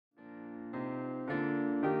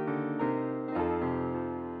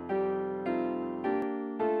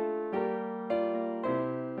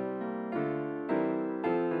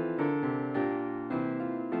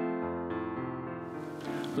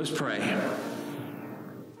Let's pray.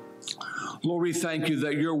 Lord, we thank you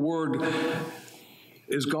that your word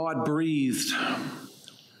is God-breathed.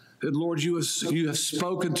 That, Lord, you have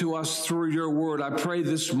spoken to us through your word. I pray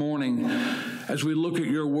this morning as we look at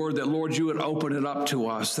your word that, Lord, you would open it up to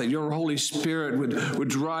us, that your Holy Spirit would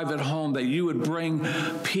drive it home, that you would bring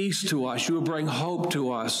peace to us, you would bring hope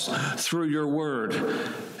to us through your word.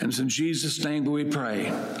 And it's in Jesus' name that we pray.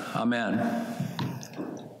 Amen.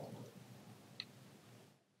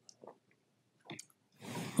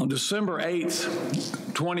 On December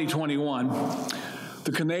 8th, 2021,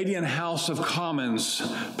 the Canadian House of Commons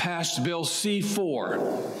passed Bill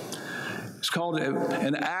C-4. It's called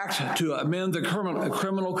an act to amend the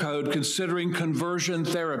criminal code considering conversion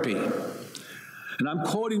therapy. And I'm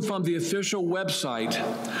quoting from the official website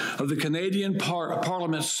of the Canadian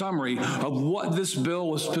Parliament summary of what this bill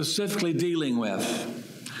was specifically dealing with.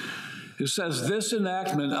 It says, this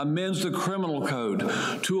enactment amends the criminal code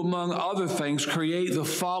to, among other things, create the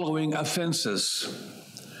following offenses.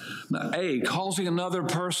 Now, A, causing another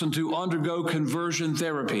person to undergo conversion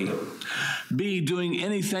therapy. B, doing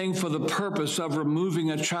anything for the purpose of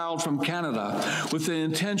removing a child from Canada with the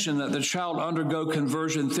intention that the child undergo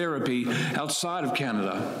conversion therapy outside of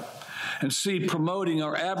Canada. And C, promoting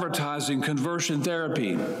or advertising conversion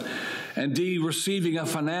therapy. And D, receiving a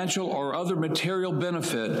financial or other material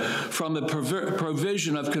benefit from the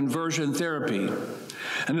provision of conversion therapy.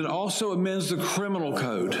 And it also amends the criminal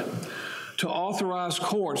code to authorize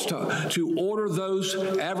courts to order those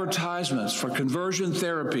advertisements for conversion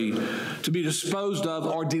therapy to be disposed of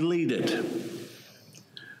or deleted.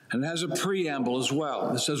 And it has a preamble as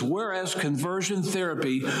well. It says, whereas conversion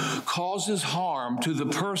therapy causes harm to the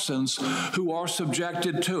persons who are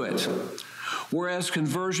subjected to it, whereas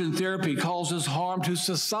conversion therapy causes harm to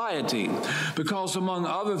society because, among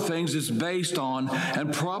other things, it's based on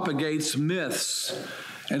and propagates myths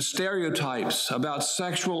and stereotypes about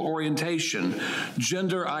sexual orientation,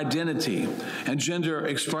 gender identity, and gender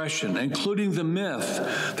expression, including the myth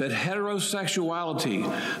that heterosexuality,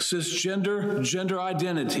 cisgender, gender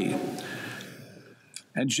identity,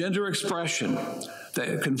 and gender expression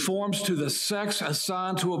that conforms to the sex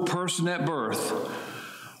assigned to a person at birth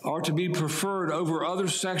are to be preferred over other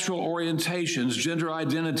sexual orientations, gender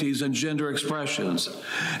identities, and gender expressions.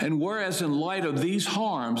 And whereas in light of these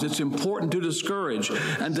harms, it's important to discourage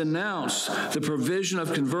and denounce the provision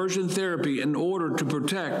of conversion therapy in order to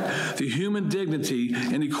protect the human dignity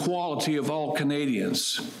and equality of all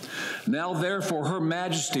Canadians. Now, therefore, Her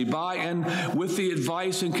Majesty, by and with the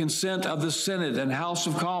advice and consent of the Senate and House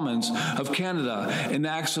of Commons of Canada,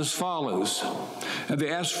 enacts as follows. And the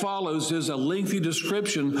as follows is a lengthy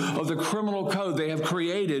description of the criminal code they have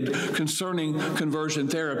created concerning conversion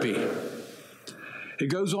therapy. It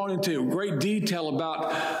goes on into great detail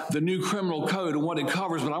about the new criminal code and what it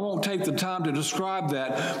covers, but I won't take the time to describe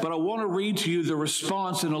that. But I want to read to you the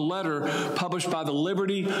response in a letter published by the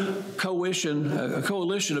Liberty Coalition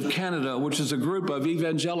of Canada, which is a group of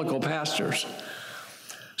evangelical pastors.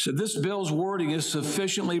 So this bill's wording is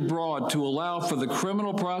sufficiently broad to allow for the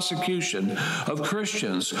criminal prosecution of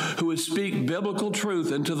Christians who would speak biblical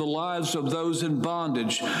truth into the lives of those in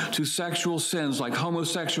bondage to sexual sins like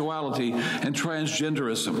homosexuality and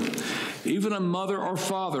transgenderism. Even a mother or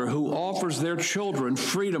father who offers their children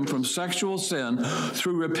freedom from sexual sin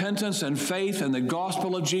through repentance and faith in the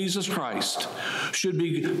gospel of Jesus Christ should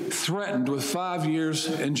be threatened with 5 years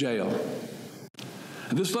in jail.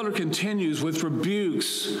 This letter continues with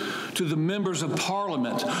rebukes to the members of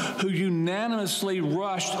Parliament who unanimously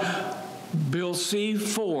rushed Bill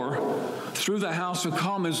C-4 through the House of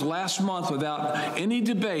Commons last month without any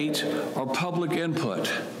debate or public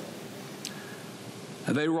input.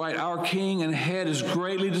 They write, our king and head is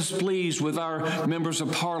greatly displeased with our members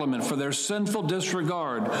of Parliament for their sinful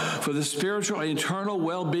disregard for the spiritual and eternal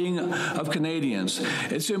well-being of Canadians.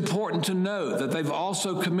 It's important to note that they've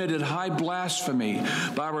also committed high blasphemy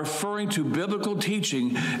by referring to biblical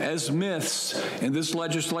teaching as myths in this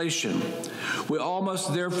legislation. We all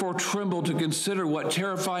must therefore tremble to consider what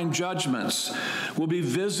terrifying judgments will be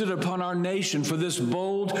visited upon our nation for this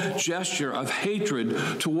bold gesture of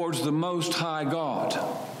hatred towards the Most High God.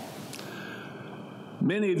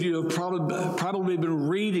 Many of you have probably been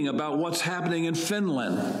reading about what's happening in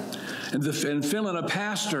Finland. In Finland, a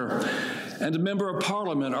pastor and a member of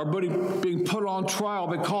Parliament are being put on trial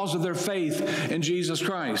because of their faith in Jesus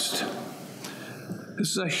Christ.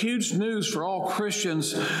 This is a huge news for all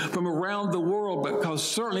Christians from around the world, because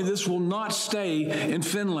certainly this will not stay in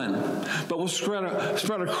Finland, but will spread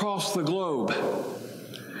across the globe.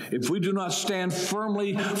 If we do not stand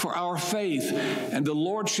firmly for our faith and the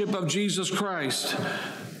lordship of Jesus Christ,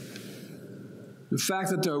 The fact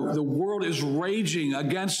that the world is raging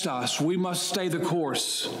against us, we must stay the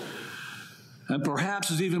course. And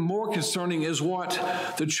perhaps is even more concerning is what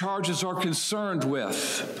the charges are concerned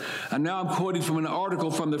with. And now I'm quoting from an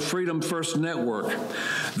article from the Freedom First Network.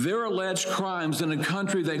 Their alleged crimes in a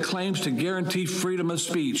country that claims to guarantee freedom of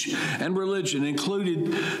speech and religion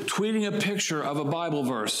included tweeting a picture of a Bible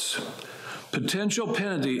verse. Potential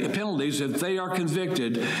penalties, if they are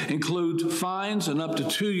convicted, include fines and up to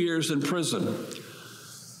 2 years in prison.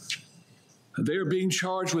 They are being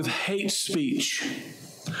charged with hate speech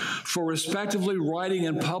for respectively writing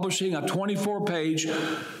and publishing a 24-page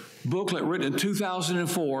booklet written in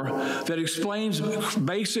 2004 that explains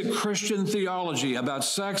basic Christian theology about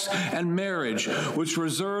sex and marriage, which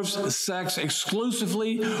reserves sex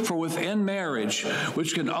exclusively for within marriage,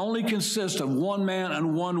 which can only consist of one man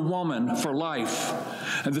and one woman for life.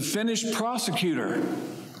 And the Finnish prosecutor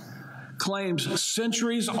claims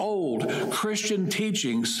centuries-old Christian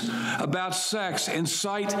teachings about sex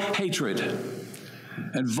incite hatred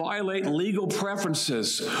and violate legal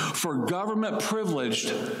preferences for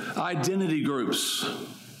government-privileged identity groups.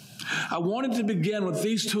 I wanted to begin with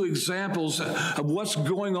these two examples of what's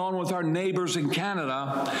going on with our neighbors in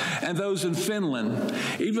Canada and those in Finland,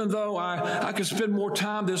 even though I could spend more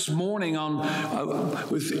time this morning on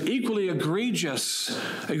with equally egregious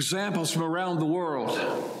examples from around the world.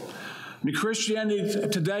 I mean, Christianity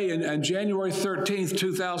Today in January 13th,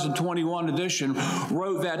 2021 edition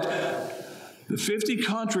wrote that the 50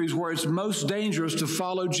 countries where it's most dangerous to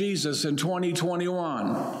follow Jesus in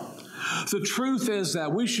 2021. The truth is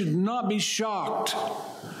that we should not be shocked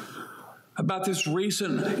about this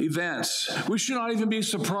recent events. We should not even be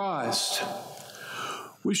surprised.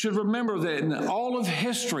 We should remember that in all of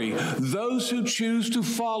history, those who choose to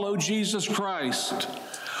follow Jesus Christ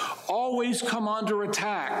always come under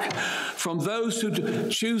attack from those who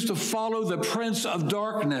choose to follow the Prince of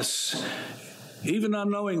Darkness, even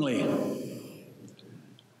unknowingly.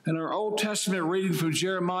 In our Old Testament reading from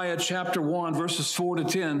Jeremiah chapter 1, verses 4 to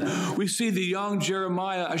 10, we see the young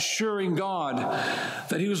Jeremiah assuring God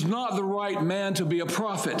that he was not the right man to be a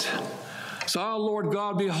prophet. So, "Oh, Lord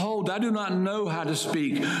God, behold, I do not know how to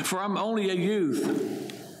speak, for I'm only a youth."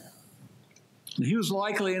 He was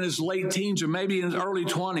likely in his late teens or maybe in his early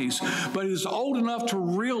 20s, but he was old enough to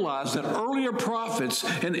realize that earlier prophets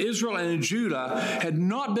in Israel and in Judah had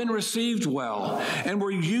not been received well and were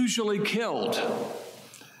usually killed.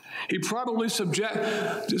 He probably assumed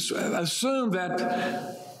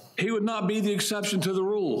that he would not be the exception to the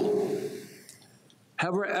rule.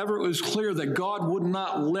 However, it was clear that God would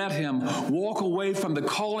not let him walk away from the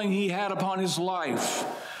calling he had upon his life.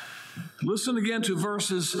 Listen again to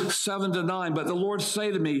verses 7 to 9. "But the Lord say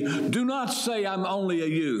to me, do not say I'm only a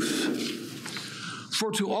youth.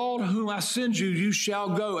 For to all to whom I send you, you shall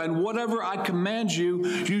go, and whatever I command you,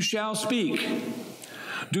 you shall speak.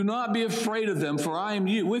 Do not be afraid of them, for I am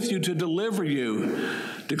with you to deliver you,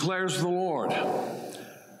 declares the Lord."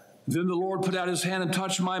 Then the Lord put out his hand and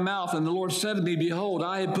touched my mouth, and the Lord said to me, "Behold,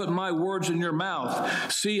 I have put my words in your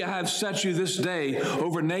mouth. See, I have set you this day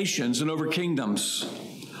over nations and over kingdoms,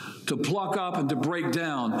 to pluck up and to break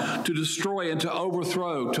down, to destroy and to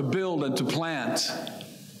overthrow, to build and to plant."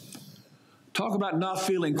 Talk about not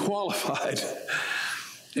feeling qualified.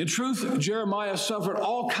 In truth, Jeremiah suffered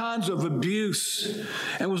all kinds of abuse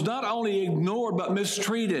and was not only ignored but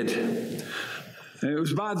mistreated. And it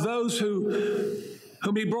was by those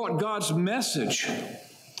whom he brought God's message,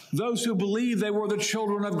 those who believed they were the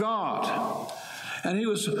children of God. And he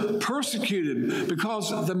was persecuted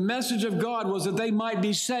because the message of God was that they might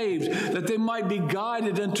be saved, that they might be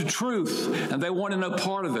guided into truth, and they wanted no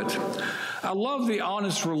part of it. I love the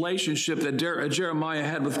honest relationship that Jeremiah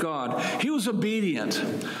had with God. He was obedient,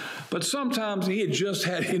 but sometimes he had just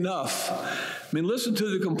had enough. I mean, listen to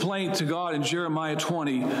the complaint to God in Jeremiah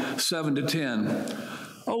 20, 7 to 10.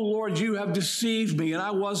 "Oh Lord, you have deceived me, and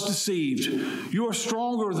I was deceived. You are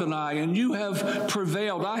stronger than I, and you have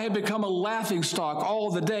prevailed. I have become a laughingstock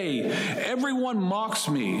all the day. Everyone mocks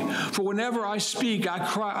me. For whenever I speak, I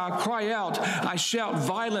cry out, I shout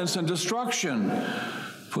violence and destruction.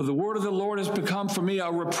 For the word of the Lord has become for me a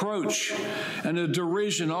reproach and a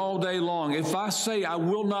derision all day long. If I say I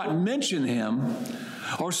will not mention him,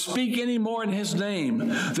 or speak any more in his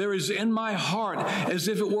name, there is in my heart as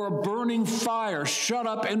if it were a burning fire shut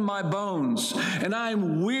up in my bones, and I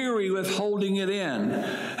am weary with holding it in,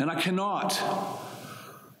 and I cannot.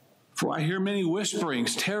 For I hear many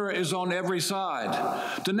whisperings, terror is on every side.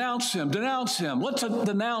 Denounce him, let's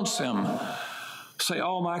denounce him, say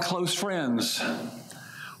all my close friends,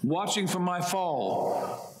 watching for my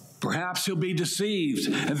fall. Perhaps he'll be deceived,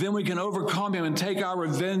 and then we can overcome him and take our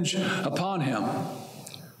revenge upon him.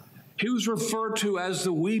 He was referred to as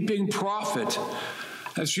the weeping prophet.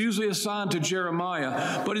 That's usually assigned to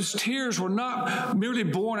Jeremiah, but his tears were not merely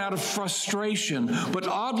born out of frustration, but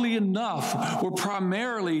oddly enough, were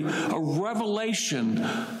primarily a revelation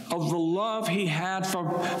of the love he had for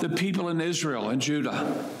the people in Israel and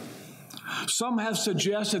Judah. Some have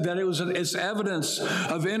suggested that it's evidence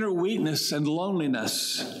of inner weakness and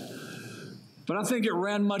loneliness, but I think it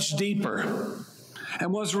ran much deeper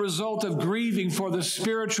and was a result of grieving for the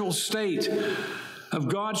spiritual state of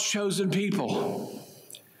God's chosen people.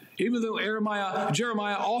 Even though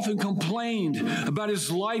Jeremiah often complained about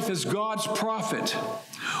his life as God's prophet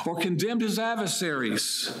or condemned his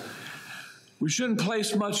adversaries, we shouldn't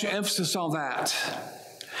place much emphasis on that.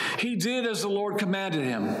 He did as the Lord commanded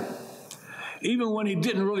him, even when he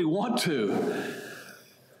didn't really want to.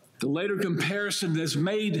 The later comparison is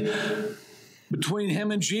made between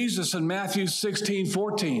him and Jesus in Matthew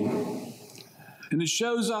 16:14. And it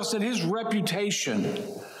shows us that his reputation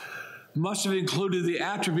must have included the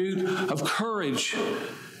attribute of courage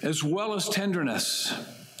as well as tenderness.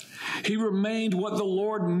 He remained what the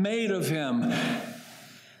Lord made of him.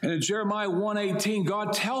 And in Jeremiah 1:18,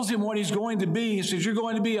 God tells him what he's going to be. He says, you're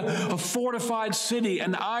going to be a fortified city,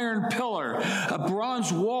 an iron pillar, a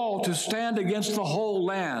bronze wall to stand against the whole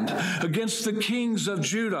land, against the kings of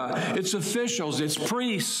Judah, its officials, its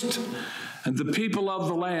priests, and the people of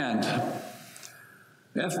the land.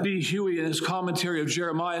 F.B. Huey, in his commentary of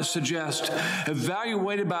Jeremiah, suggests,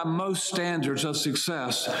 evaluated by most standards of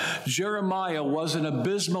success, Jeremiah was an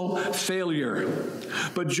abysmal failure.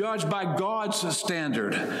 But judged by God's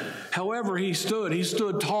standard, however he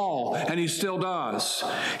stood tall, and he still does.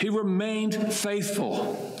 He remained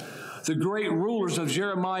faithful. The great rulers of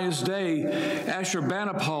Jeremiah's day,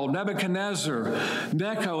 Ashurbanipal, Nebuchadnezzar,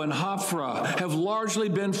 Necho, and Hophra, have largely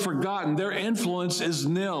been forgotten. Their influence is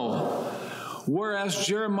nil. Whereas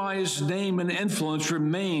Jeremiah's name and influence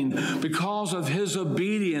remain because of his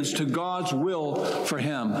obedience to God's will for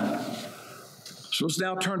him. So let's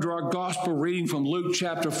now turn to our gospel reading from Luke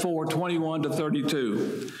chapter 4, 21 to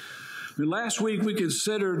 32. Last week we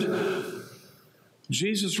considered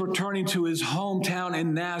Jesus returning to his hometown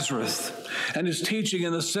in Nazareth and his teaching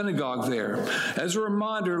in the synagogue there. As a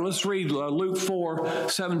reminder, let's read Luke 4,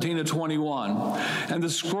 17 to 21. And the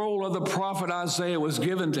scroll of the prophet Isaiah was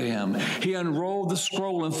given to him. He unrolled the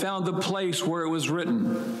scroll and found the place where it was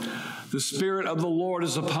written, "The Spirit of the Lord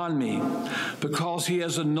is upon me, because he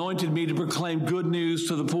has anointed me to proclaim good news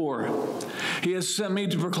to the poor. He has sent me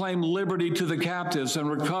to proclaim liberty to the captives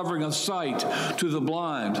and recovering of sight to the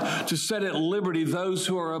blind, to set at liberty those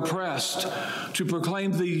who are oppressed, to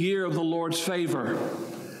proclaim the year of the Lord's favor."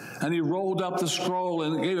 And he rolled up the scroll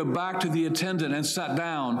and gave it back to the attendant and sat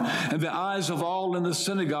down. And the eyes of all in the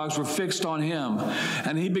synagogues were fixed on him.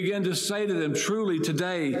 And he began to say to them, "Truly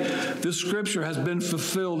today this scripture has been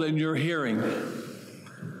fulfilled in your hearing."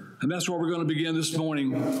 And that's where we're going to begin this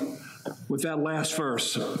morning, with that last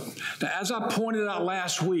verse. Now, as I pointed out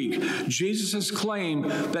last week, Jesus has claimed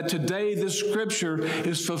that today this scripture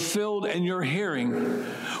is fulfilled in your hearing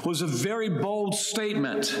was a very bold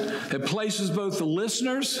statement that places both the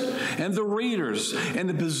listeners and the readers in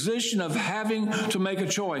the position of having to make a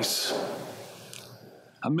choice.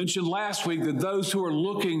 I mentioned last week that those who are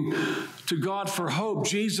looking to God for hope,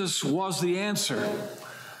 Jesus was the answer.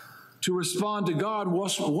 To respond to God,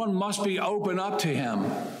 one must be open up to him.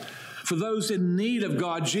 For those in need of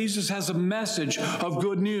God, Jesus has a message of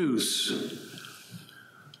good news.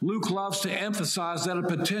 Luke loves to emphasize that a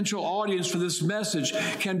potential audience for this message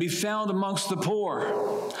can be found amongst the poor.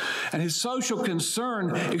 And his social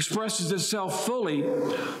concern expresses itself fully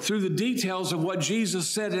through the details of what Jesus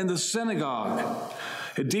said in the synagogue.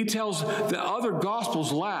 It details that other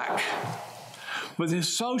gospels lack. But his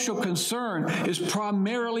social concern is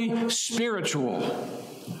primarily spiritual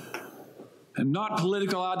and not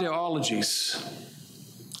political ideologies.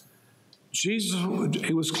 Jesus,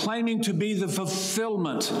 he was claiming to be the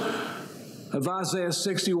fulfillment of Isaiah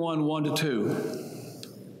 61, 1 to 2,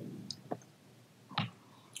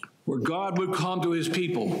 where God would come to his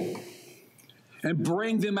people and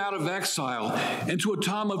bring them out of exile into a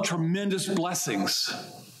time of tremendous blessings.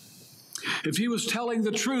 If he was telling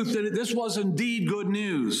the truth, that this was indeed good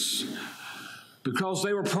news, because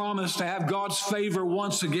they were promised to have God's favor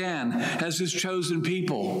once again as his chosen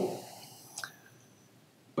people.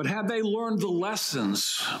 But had they learned the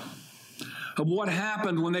lessons of what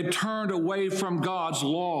happened when they turned away from God's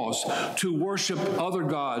laws to worship other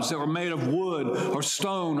gods that were made of wood or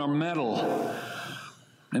stone or metal?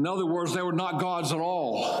 In other words, they were not gods at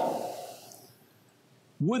all.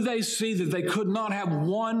 Would they see that they could not have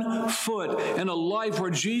one foot in a life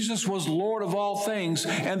where Jesus was Lord of all things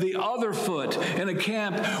and the other foot in a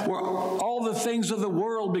camp where all the things of the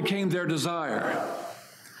world became their desire?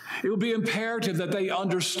 It would be imperative that they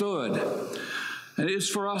understood, and it is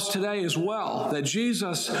for us today as well, that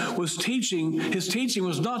Jesus was teaching. His teaching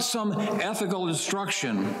was not some ethical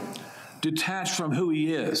instruction detached from who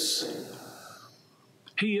he is.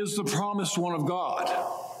 He is the promised one of God.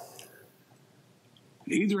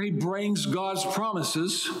 Either he brings God's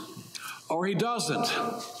promises or he doesn't.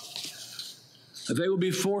 They will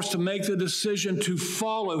be forced to make the decision to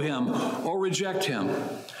follow him or reject him.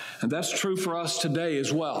 And that's true for us today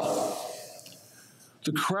as well.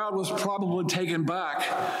 The crowd was probably taken back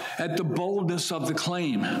at the boldness of the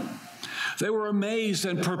claim. They were amazed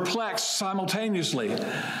and perplexed simultaneously.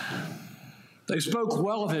 They spoke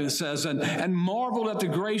well of him, it says, and marveled at the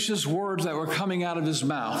gracious words that were coming out of his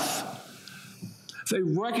mouth. They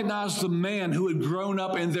recognized the man who had grown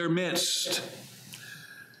up in their midst.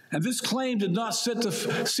 And this claim did not seem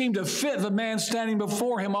to fit the man standing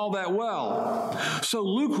before him all that well. So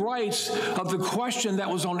Luke writes of the question that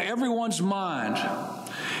was on everyone's mind.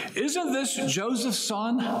 Isn't this Joseph's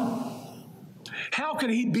son? How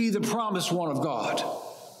could he be the promised one of God?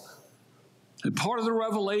 And part of the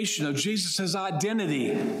revelation of Jesus'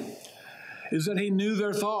 identity is that he knew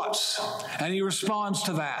their thoughts, and he responds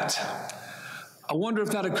to that. I wonder if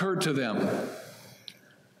that occurred to them.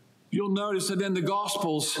 You'll notice that in the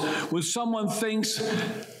Gospels, when someone thinks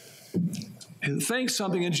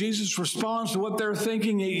something and Jesus responds to what they're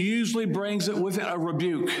thinking, it usually brings it with it a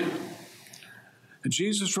rebuke. And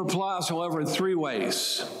Jesus replies, however, in three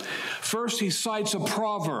ways. First, he cites a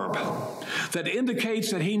proverb that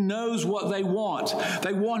indicates that he knows what they want.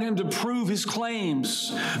 They want him to prove his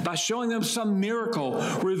claims by showing them some miracle,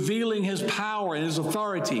 revealing his power and his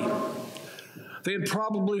authority. They had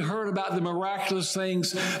probably heard about the miraculous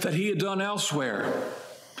things that he had done elsewhere.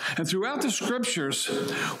 And throughout the scriptures,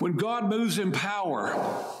 when God moves in power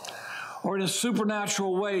or in a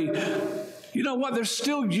supernatural way, you know what? There's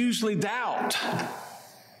still usually doubt.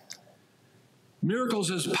 Miracles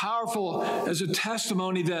as powerful as a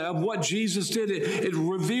testimony of what Jesus did. It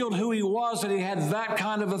revealed who he was, that he had that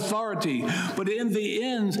kind of authority. But in the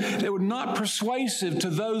end, they were not persuasive to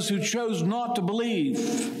those who chose not to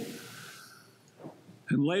believe.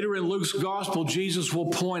 And later in Luke's gospel, Jesus will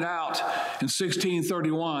point out in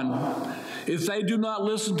 16:31, if they do not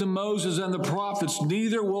listen to Moses and the prophets,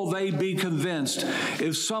 neither will they be convinced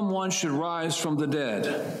if someone should rise from the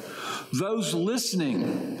dead. Those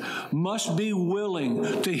listening must be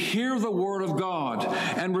willing to hear the word of God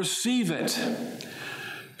and receive it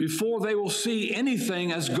before they will see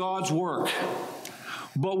anything as God's work,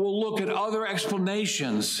 but will look at other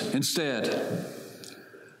explanations instead.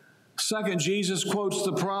 Second, Jesus quotes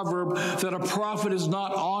the proverb that a prophet is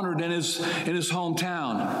not honored in his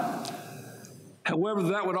hometown. However,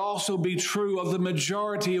 that would also be true of the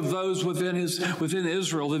majority of those within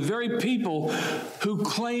Israel, the very people who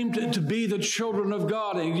claimed to be the children of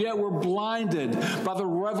God, and yet were blinded by the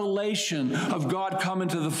revelation of God coming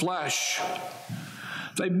to the flesh.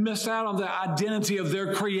 They missed out on the identity of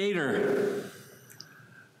their Creator.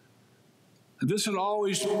 This had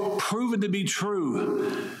always proven to be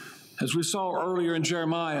true, as we saw earlier in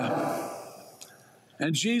Jeremiah.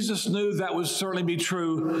 And Jesus knew that would certainly be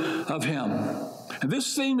true of him. And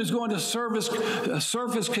this theme is going to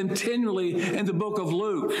surface continually in the book of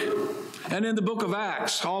Luke and in the book of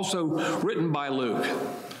Acts, also written by Luke.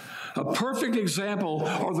 A perfect example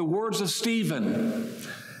are the words of Stephen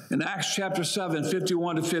in Acts chapter 7,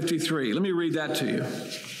 51 to 53. Let me read that to you.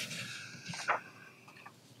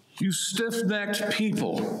 You stiff-necked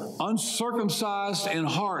people, uncircumcised in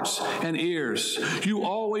hearts and ears, you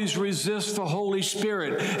always resist the Holy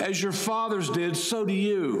Spirit. As your fathers did, so do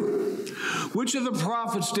you. Which of the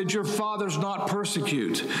prophets did your fathers not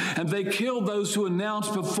persecute? And they killed those who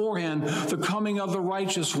announced beforehand the coming of the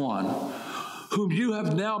righteous one, whom you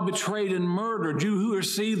have now betrayed and murdered, you who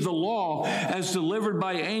received the law as delivered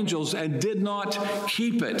by angels and did not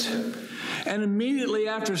keep it. And immediately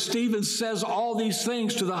after Stephen says all these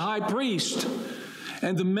things to the high priest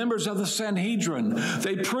and the members of the Sanhedrin,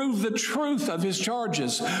 they prove the truth of his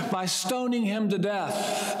charges by stoning him to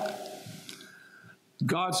death.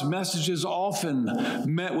 God's message is often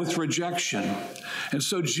met with rejection. And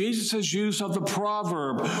so Jesus' use of the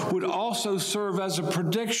proverb would also serve as a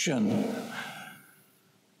prediction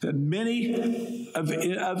that many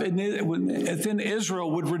within Israel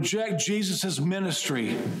would reject Jesus'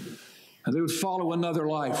 ministry, and they would follow another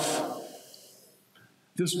life.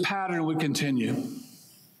 This pattern would continue.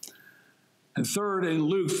 And third, in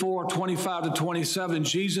Luke 4:25-27,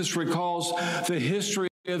 Jesus recalls the history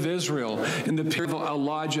of Israel in the period of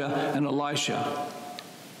Elijah and Elisha.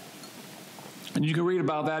 And you can read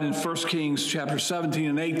about that in 1 Kings chapter 17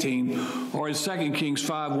 and 18, or in 2 Kings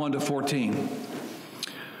 5:1-14.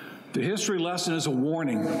 The history lesson is a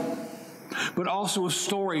warning, but also a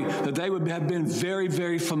story that they would have been very,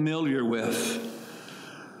 very familiar with.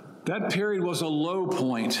 That period was a low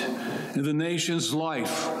point in the nation's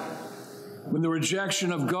life, when the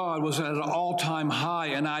rejection of God was at an all-time high,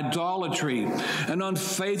 and idolatry and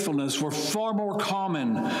unfaithfulness were far more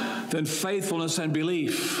common than faithfulness and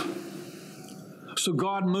belief. So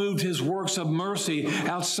God moved his works of mercy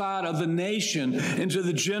outside of the nation into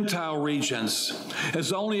the Gentile regions,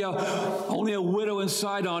 as only a widow in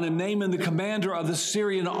Sidon and Naaman, the commander of the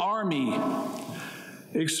Syrian army,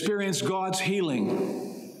 experienced God's healing.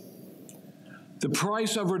 The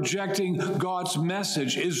price of rejecting God's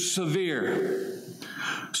message is severe.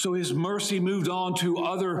 So his mercy moved on to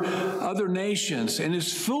other nations, and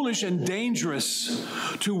it's foolish and dangerous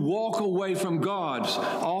to walk away from God's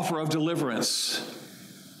offer of deliverance,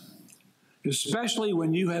 especially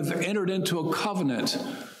when you have entered into a covenant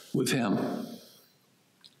with him.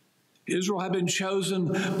 Israel had been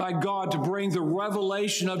chosen by God to bring the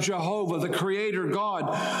revelation of Jehovah, the Creator God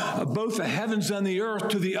of both the heavens and the earth,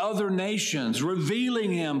 to the other nations,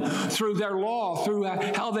 revealing him through their law, through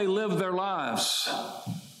how they lived their lives.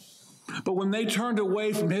 But when they turned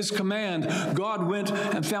away from his command, God went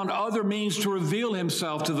and found other means to reveal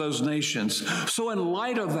himself to those nations. So in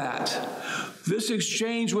light of that, this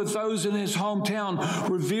exchange with those in his hometown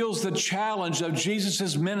reveals the challenge of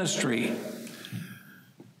Jesus' ministry.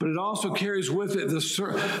 But it also carries with it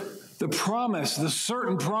the promise, the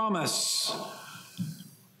certain promise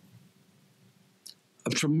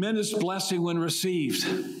of tremendous blessing when received,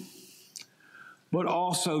 but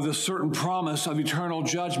also the certain promise of eternal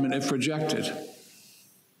judgment if rejected.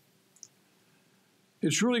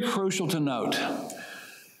 It's really crucial to note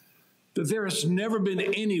that there has never been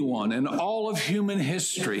anyone in all of human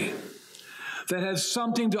history that has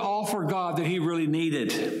something to offer God that he really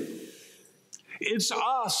needed. It's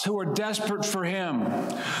us who are desperate for him.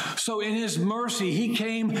 So in his mercy, he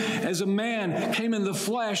came as a man, came in the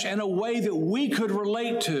flesh in a way that we could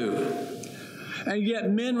relate to. And yet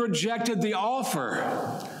men rejected the offer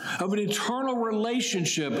of an eternal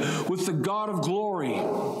relationship with the God of glory.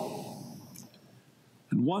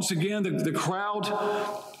 And once again, the crowd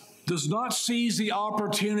does not seize the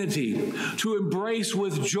opportunity to embrace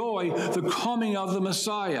with joy the coming of the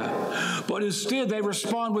Messiah, but instead they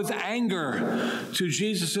respond with anger to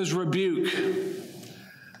Jesus' rebuke.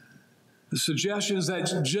 The suggestions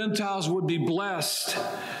that Gentiles would be blessed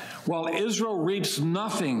while Israel reaps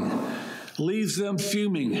nothing leaves them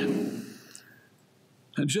fuming.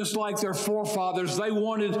 And just like their forefathers, they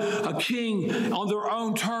wanted a king on their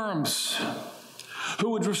own terms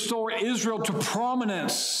who would restore Israel to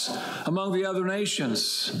prominence among the other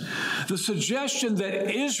nations. The suggestion that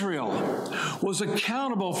Israel was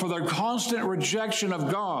accountable for their constant rejection of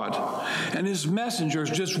God and his messengers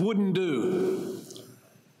just wouldn't do.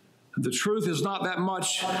 The truth is not that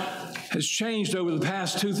much has changed over the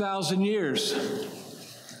past 2,000 years.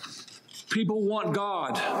 People want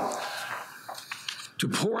God to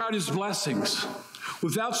pour out his blessings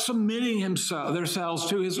without submitting themselves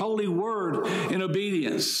to his holy word in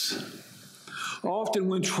obedience. Often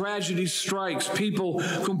when tragedy strikes, people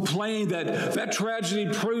complain that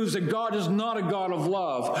tragedy proves that God is not a God of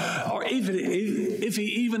love, or even if he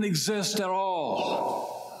even exists at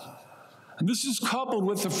all. And this is coupled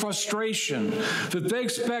with the frustration that they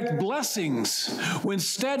expect blessings when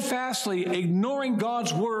steadfastly ignoring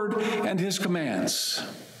God's word and his commands.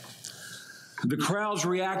 The crowd's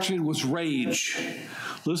reaction was rage.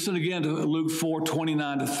 Listen again to Luke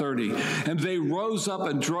 4:29-30. And they rose up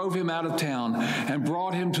and drove him out of town and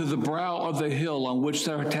brought him to the brow of the hill on which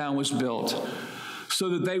their town was built, so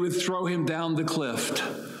that they would throw him down the cliff.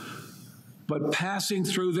 But passing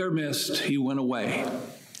through their midst, he went away.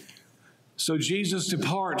 So Jesus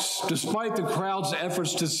departs despite the crowd's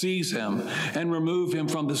efforts to seize him and remove him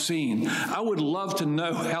from the scene. I would love to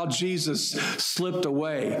know how Jesus slipped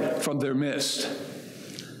away from their midst.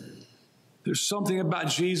 There's something about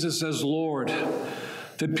Jesus as Lord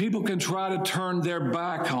that people can try to turn their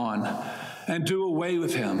back on and do away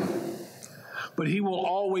with him. But he will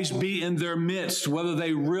always be in their midst, whether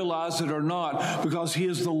they realize it or not, because he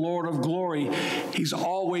is the Lord of glory. He's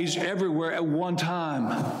always everywhere at one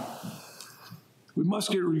time. We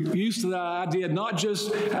must get used to that idea, not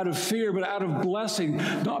just out of fear, but out of blessing,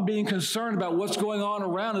 not being concerned about what's going on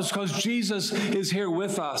around us, because Jesus is here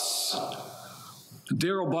with us.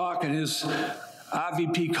 Darrell Bach, in his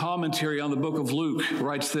IVP commentary on the book of Luke,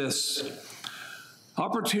 writes this: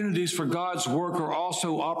 opportunities for God's work are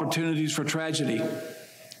also opportunities for tragedy.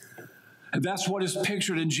 And that's what is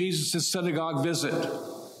pictured in Jesus' synagogue visit.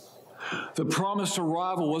 The promised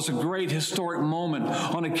arrival was a great historic moment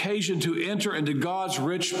on occasion to enter into God's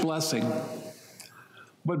rich blessing.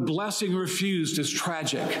 But blessing refused is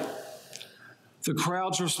tragic. The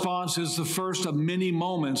crowd's response is the first of many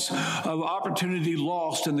moments of opportunity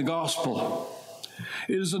lost in the gospel.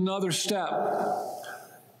 It is another step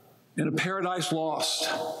in a paradise lost.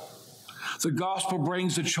 The gospel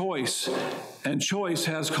brings a choice, and choice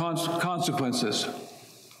has consequences.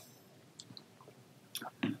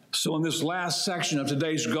 So in this last section of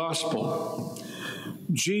today's gospel,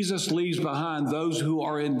 Jesus leaves behind those who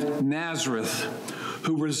are in Nazareth,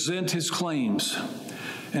 who resent his claims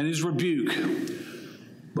and his rebuke,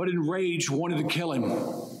 but in rage wanted to kill him.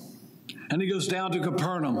 And he goes down to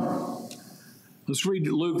Capernaum. Let's read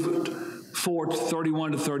Luke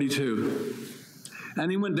 4:31-32. And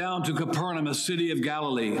he went down to Capernaum, a city of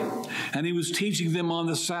Galilee, and he was teaching them on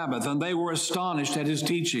the Sabbath, and they were astonished at his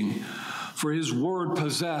teaching, for his word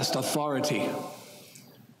possessed authority.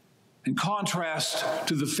 In contrast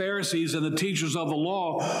to the Pharisees and the teachers of the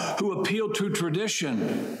law who appealed to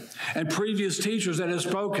tradition and previous teachers that had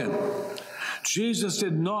spoken, Jesus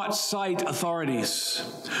did not cite authorities,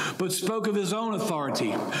 but spoke of his own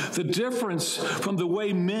authority. The difference from the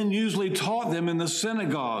way men usually taught them in the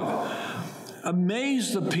synagogue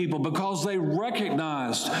amazed the people because they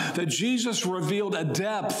recognized that Jesus revealed a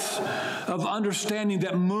depth of understanding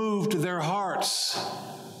that moved their hearts.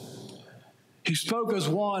 He spoke as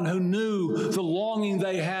one who knew the longing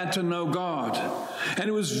they had to know God, and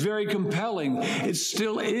it was very compelling. It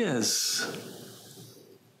still is.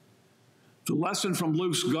 The lesson from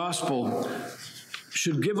Luke's gospel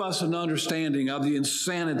should give us an understanding of the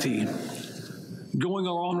insanity going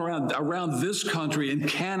on around this country, in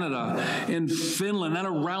Canada, in Finland, and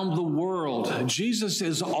around the world. Jesus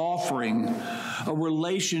is offering a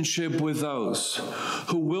relationship with those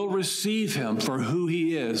who will receive him for who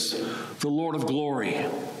he is, the Lord of glory.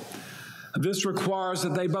 This requires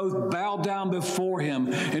that they both bow down before him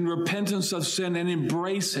in repentance of sin and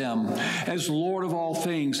embrace him as Lord of all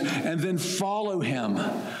things, and then follow him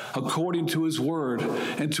according to his word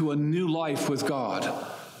and to a new life with God,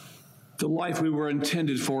 the life we were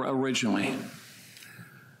intended for originally.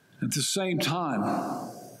 At the same time,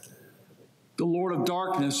 the Lord of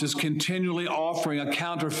darkness is continually offering a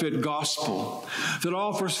counterfeit gospel that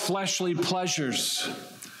offers fleshly pleasures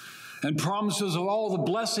and promises of all the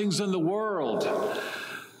blessings in the world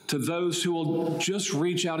to those who will just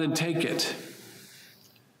reach out and take it.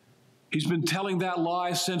 He's been telling that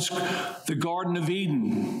lie since the Garden of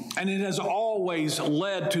Eden, and it has always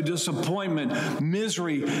led to disappointment,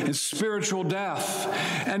 misery, and spiritual death,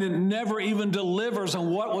 and it never even delivers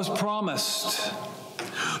on what was promised.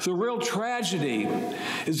 The real tragedy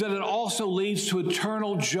is that it also leads to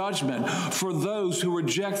eternal judgment for those who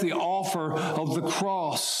reject the offer of the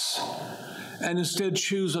cross and instead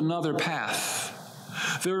choose another path.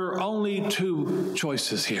 There are only two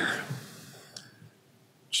choices here.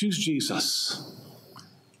 Choose Jesus.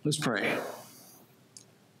 Let's pray.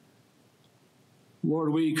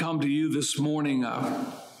 Lord, we come to you this morning.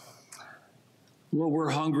 Lord, we're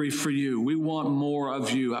hungry for you. We want more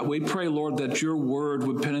of you. We pray, Lord, that your word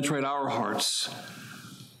would penetrate our hearts.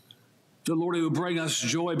 That, Lord, it would bring us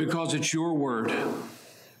joy because it's your word.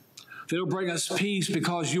 That it will bring us peace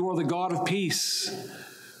because you are the God of peace.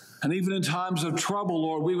 And even in times of trouble,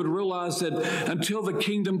 Lord, we would realize that until the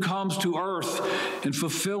kingdom comes to earth in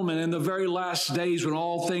fulfillment in the very last days when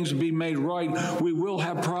all things will be made right, we will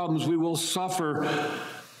have problems. We will suffer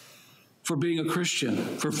for being a Christian,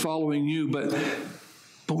 for following you. But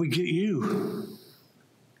we get you.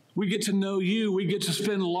 We get to know you. We get to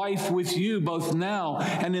spend life with you both now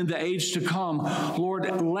and in the age to come.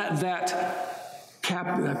 Lord, let that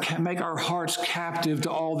make our hearts captive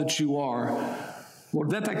to all that you are. Lord,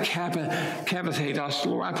 let that cavitate us.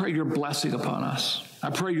 Lord, I pray your blessing upon us. I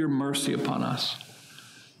pray your mercy upon us.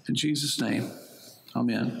 In Jesus' name,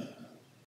 amen.